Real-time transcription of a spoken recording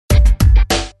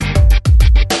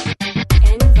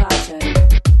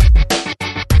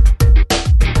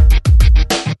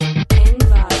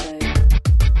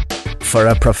For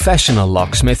a professional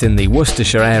locksmith in the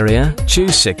Worcestershire area,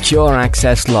 choose Secure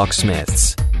Access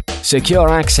Locksmiths. Secure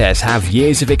Access have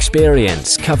years of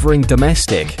experience covering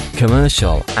domestic,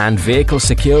 commercial and vehicle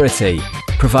security,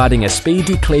 providing a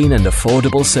speedy, clean and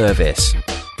affordable service.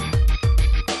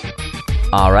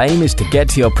 Our aim is to get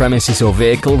to your premises or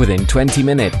vehicle within 20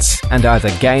 minutes and either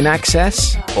gain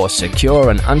access or secure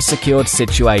an unsecured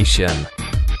situation.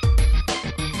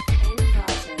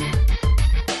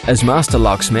 As master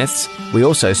locksmiths, we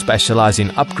also specialise in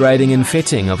upgrading and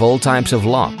fitting of all types of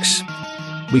locks.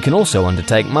 We can also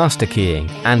undertake master keying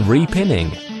and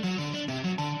repinning.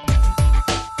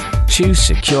 Choose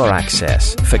Secure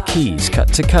Access for keys cut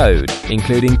to code,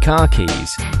 including car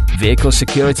keys, vehicle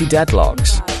security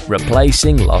deadlocks,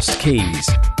 replacing lost keys,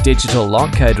 digital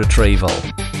lock code retrieval,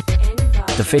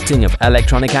 the fitting of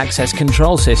electronic access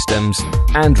control systems,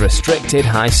 and restricted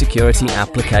high security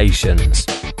applications.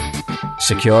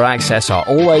 Secure Access are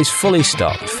always fully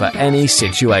stocked for any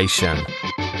situation.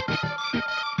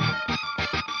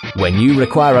 When you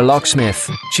require a locksmith,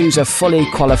 choose a fully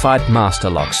qualified master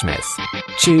locksmith.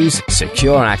 Choose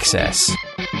Secure Access.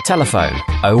 Telephone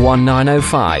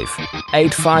 01905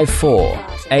 854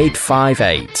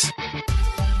 858.